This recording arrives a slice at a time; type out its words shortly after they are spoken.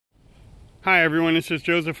Hi everyone, this is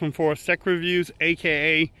Joseph from Forest Tech Reviews,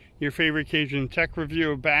 aka your favorite Cajun tech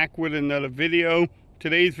reviewer, back with another video.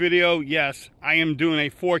 Today's video, yes, I am doing a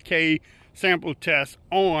 4K sample test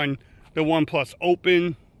on the OnePlus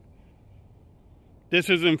Open. This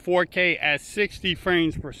is in 4K at 60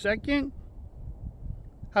 frames per second.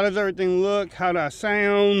 How does everything look? How does it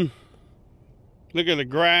sound? Look at the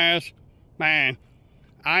grass. Man,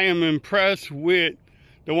 I am impressed with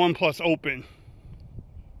the OnePlus Open.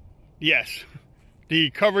 Yes, the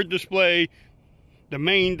covered display, the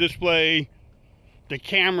main display, the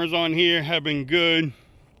cameras on here have been good.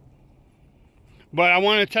 But I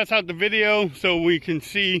want to test out the video so we can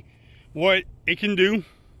see what it can do.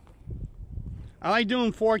 I like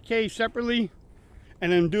doing 4K separately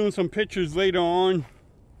and then doing some pictures later on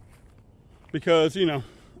because, you know,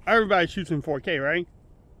 everybody shoots in 4K, right?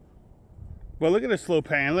 Well, look at the slow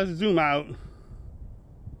pan. Let's zoom out.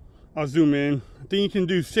 I'll zoom in. I think you can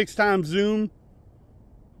do 6 times zoom.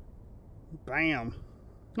 Bam.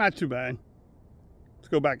 Not too bad. Let's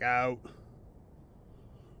go back out.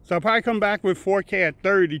 So I'll probably come back with 4K at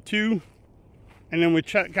 32. And then we'll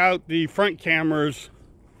check out the front cameras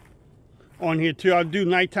on here too. I'll do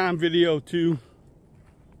nighttime video too.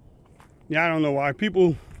 Yeah, I don't know why.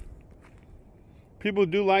 People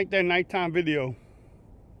do like that nighttime video.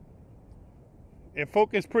 It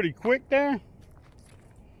focused pretty quick there.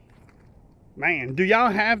 Man, do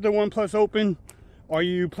y'all have the OnePlus Open? Are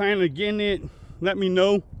you planning on getting it? Let me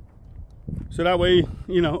know. So that way,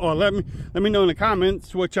 you know, or let me know in the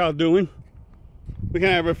comments what y'all doing. We can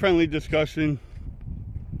have a friendly discussion.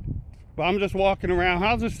 But I'm just walking around.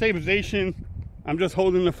 How's the stabilization? I'm just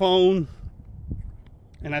holding the phone.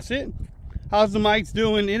 And that's it. How's the mics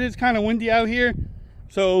doing? It is kind of windy out here.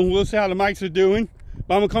 So we'll see how the mics are doing.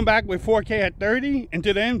 But I'm gonna come back with 4K at 30.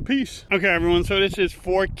 Until then, peace. Okay, everyone, so this is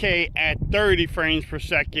 4K at 30 frames per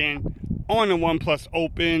second on the OnePlus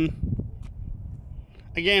Open.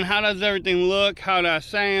 Again, how does everything look? How does it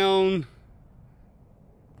sound?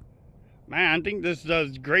 Man, I think this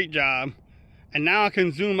does a great job. And now I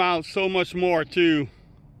can zoom out so much more too.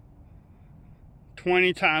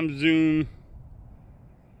 20 times zoom.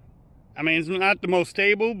 I mean, it's not the most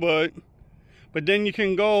stable, but then you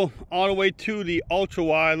can go all the way to the ultra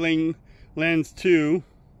wide lens too.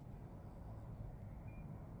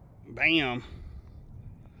 Bam.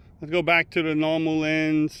 Let's go back to the normal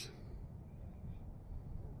lens.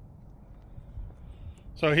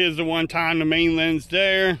 So here's the one time the main lens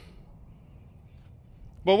there.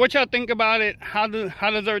 But what y'all think about it? How does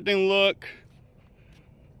everything look?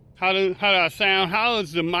 How does it sound? How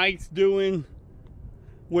is the mics doing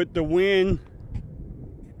with the wind?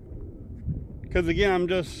 Because again, I'm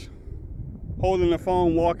just holding the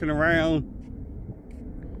phone, walking around.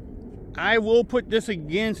 I will put this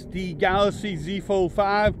against the Galaxy Z Fold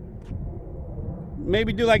 5.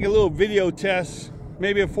 Maybe do like a little video test.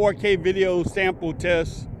 Maybe a 4K video sample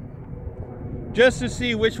test. Just to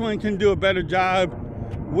see which one can do a better job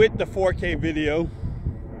with the 4K video.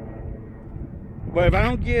 But if I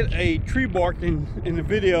don't get a tree bark in the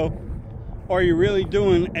video, are you really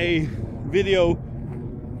doing a video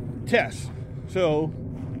test? So,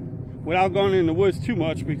 without going in the woods too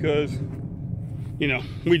much, because, you know,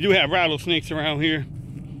 we do have rattlesnakes around here.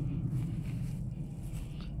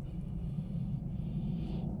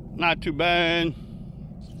 Not too bad.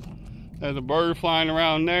 There's a bird flying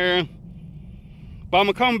around there. But I'm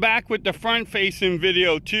gonna come back with the front facing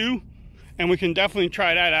video too, and we can definitely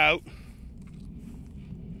try that out.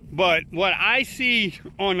 But what I see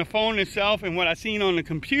on the phone itself and what I seen on the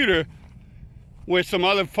computer with some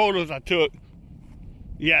other photos I took,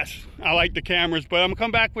 yes, I like the cameras, but I'm gonna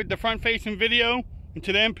come back with the front facing video.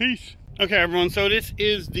 Until then, peace. Okay, everyone, so this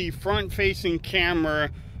is the front facing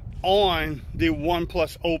camera on the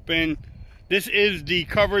OnePlus Open. This is the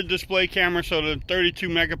covered display camera, so the 32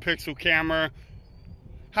 megapixel camera.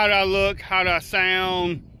 How do I look? How do I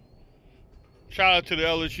sound? Shout out to the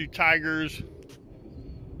LSU Tigers.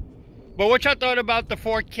 But what y'all thought about the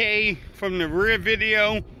 4K from the rear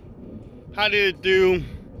video? How did it do?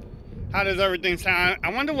 How does everything sound?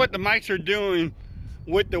 I wonder what the mics are doing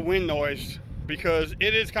with the wind noise, because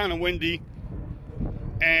it is kind of windy.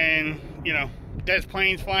 And, you know, there's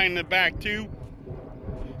planes flying in the back too.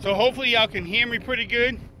 So hopefully y'all can hear me pretty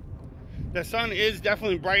good. The sun is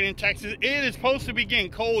definitely bright in Texas. It is supposed to be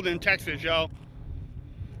getting cold in Texas, y'all.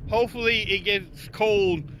 Hopefully it gets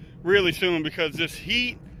cold really soon, because this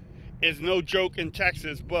heat is no joke in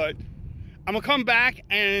Texas. But I'm gonna come back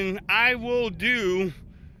and I will do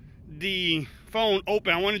the phone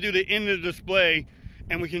open. I want to do the end of the display,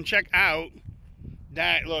 and we can check out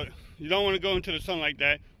that. Look, you don't want to go into the sun like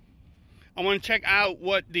that. I I want to check out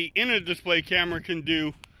what the inner display camera can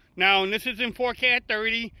do. Now, and this is in 4K at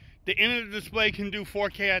 30. The inner display can do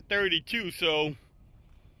 4K at 30 too, so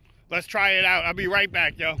let's try it out. I'll be right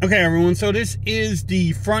back, yo. Okay, everyone, so this is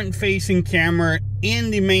the front-facing camera in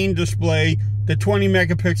the main display, the 20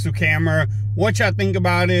 megapixel camera. What y'all think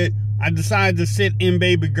about it? I decided to sit in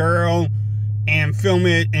baby girl and film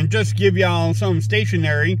it and just give y'all something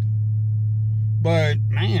stationary. But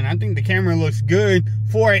man, I think the camera looks good.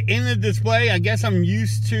 For an in the display, I guess I'm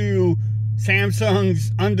used to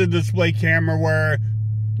Samsung's under display camera where,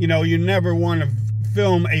 you know, you never want to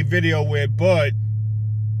film a video with, but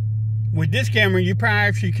with this camera, you probably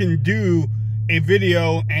actually can do a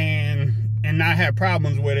video and not have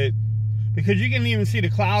problems with it, because you can even see the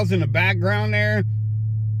clouds in the background there.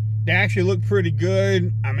 They actually look pretty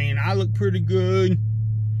good. I mean, I look pretty good.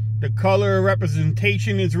 The color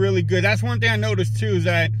representation is really good. That's one thing I noticed too, is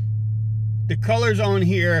that the colors on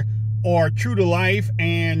here are true to life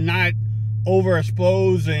and not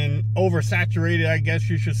overexposed and oversaturated, I guess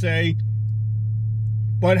you should say.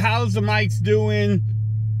 But how's the mics doing?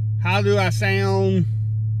 How do I sound?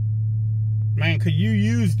 Man, could you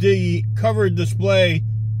use the covered display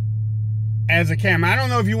as a camera? I don't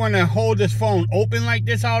know if you want to hold this phone open like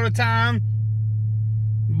this all the time,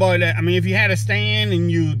 but I mean, if you had a stand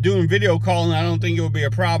and you doing video calling, I don't think it would be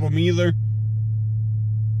a problem either.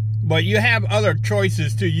 But you have other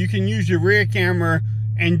choices too. You can use your rear camera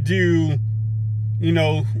and do, you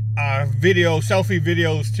know, selfie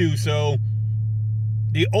videos too. So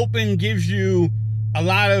the Open gives you a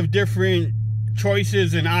lot of different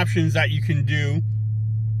choices and options that you can do.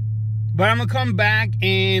 But I'm gonna come back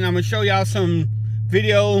and I'm gonna show y'all some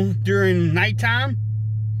video during nighttime.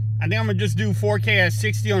 I think I'm gonna just do 4K at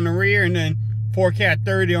 60 on the rear and then 4K at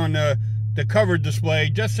 30 on the covered display,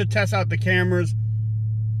 just to test out the cameras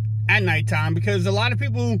at nighttime, because a lot of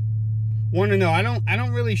people want to know. I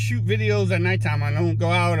don't really shoot videos at nighttime. I don't go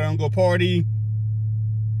out, I don't go party.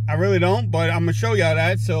 I really don't, but I'm gonna show y'all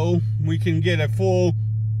that so we can get a full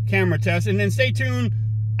camera test. And then stay tuned,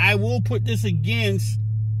 I will put this against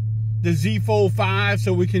the Z Fold 5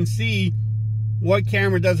 so we can see what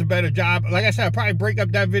camera does a better job. Like I said, I'll probably break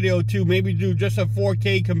up that video too, maybe do just a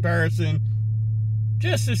 4K comparison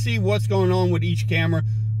just to see what's going on with each camera.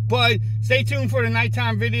 But stay tuned for the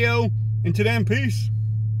nighttime video. Until then, peace.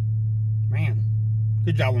 Man,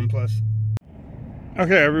 good job, OnePlus.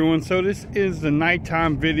 Okay, everyone, so this is the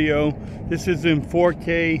nighttime video. This is in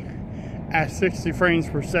 4K at 60 frames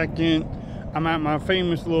per second. I'm at my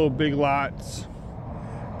famous little Big Lots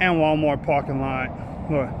and Walmart parking lot.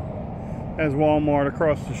 Look, there's Walmart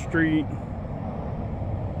across the street.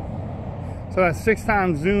 So that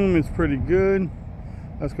 6x zoom is pretty good.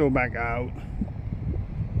 Let's go back out.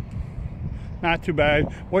 Not too bad.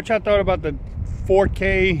 What y'all thought about the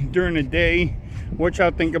 4K during the day? What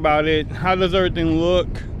y'all think about it? How does everything look?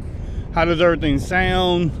 How does everything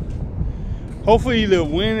sound? Hopefully the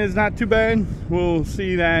wind is not too bad. We'll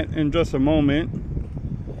see that in just a moment.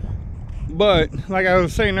 But like I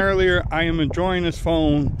was saying earlier, I am enjoying this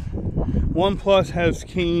phone. OnePlus has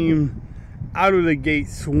came out of the gate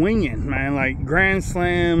swinging, man. Like Grand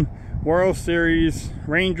Slam, World Series,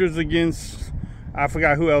 Rangers against, I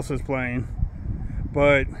forgot who else is playing.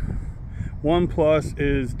 But OnePlus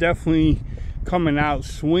is definitely coming out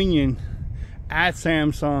swinging at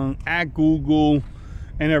Samsung, at Google,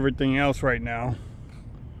 and everything else right now.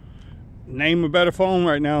 Name a better phone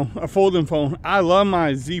right now, a folding phone. I love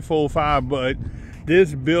my Z Fold 5, but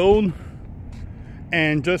this build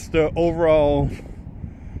and just the overall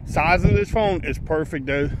size of this phone is perfect.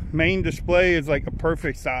 The main display is like a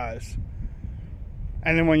perfect size.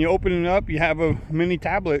 And then when you open it up, you have a mini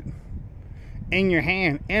tablet in your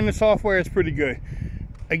hand, and the software is pretty good.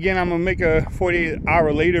 Again, I'm gonna make a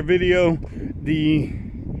 48-hour later video. The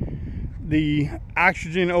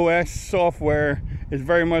Oxygen OS software is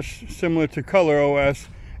very much similar to Color OS,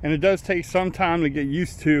 and it does take some time to get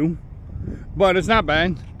used to, but it's not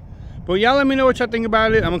bad. But y'all let me know what y'all think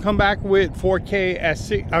about it. I'm gonna come back with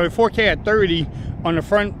 4K at 30 on the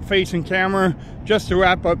front facing camera just to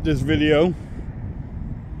wrap up this video.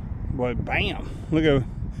 But bam, look at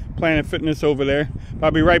Planet Fitness over there.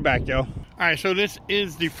 I'll be right back, y'all. All right, so this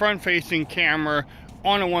is the front facing camera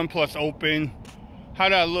on a OnePlus Open. How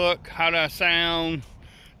do I look? How do I sound?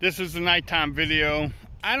 This is the nighttime video.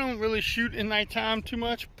 I don't really shoot in nighttime too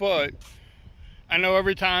much, but I know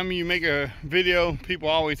every time you make a video, people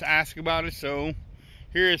always ask about it. So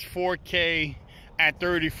here is 4K at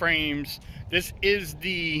 30 frames. This is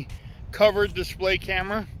the covered display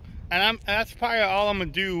camera. And that's probably all I'm gonna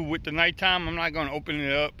do with the nighttime. I'm not gonna open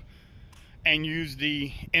it up and use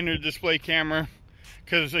the inner display camera,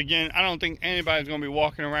 Because again, I don't think anybody's gonna be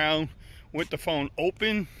walking around with the phone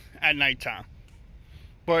open at nighttime.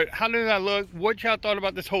 But how did I look? What y'all thought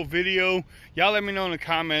about this whole video? Y'all let me know in the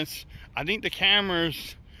comments. I think the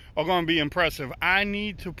cameras are gonna be impressive. I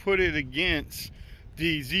need to put it against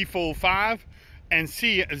the Z Fold 5 and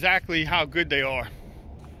see exactly how good they are.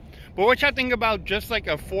 But what y'all think about just like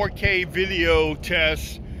a 4K video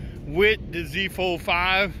test with the Z Fold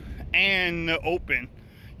 5 and the Open?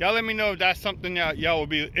 Y'all let me know if that's something that y'all will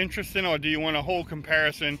be interested in, or do you want a whole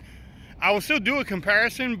comparison? I will still do a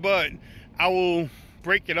comparison, but I will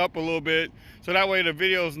break it up a little bit so that way the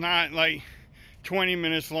video is not like 20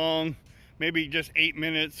 minutes long, maybe just 8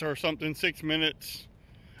 minutes or something, 6 minutes.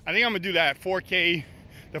 I think I'm gonna do that 4K,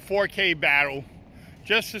 the 4K battle,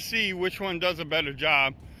 just to see which one does a better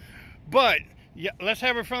job. But yeah, let's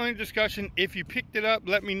have a friendly discussion. If you picked it up,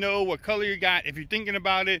 let me know what color you got. If you're thinking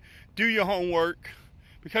about it, do your homework,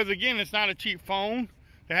 because again, it's not a cheap phone.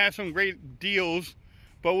 It has some great deals,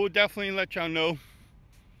 but we'll definitely let y'all know.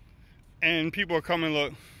 And people are coming,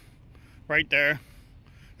 look, right there.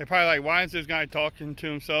 They're probably like, why is this guy talking to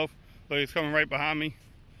himself? Look, he's coming right behind me.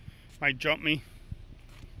 Might jump me.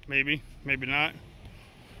 Maybe, maybe not,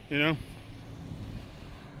 you know?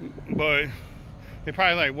 But they're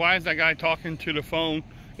probably like, why is that guy talking to the phone?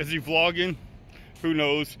 Is he vlogging? Who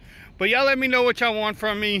knows? But y'all let me know what y'all want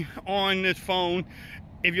from me on this phone.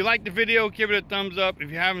 If you like the video, give it a thumbs up.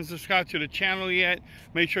 If you haven't subscribed to the channel yet,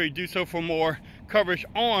 make sure you do so for more coverage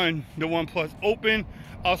on the OnePlus Open.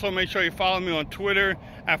 Also, make sure you follow me on Twitter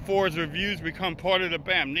at Forrest Reviews. Become part of the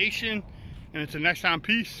BAM Nation. And until next time,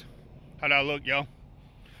 peace. How'd I look, y'all?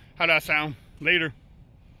 How'd I sound? Later.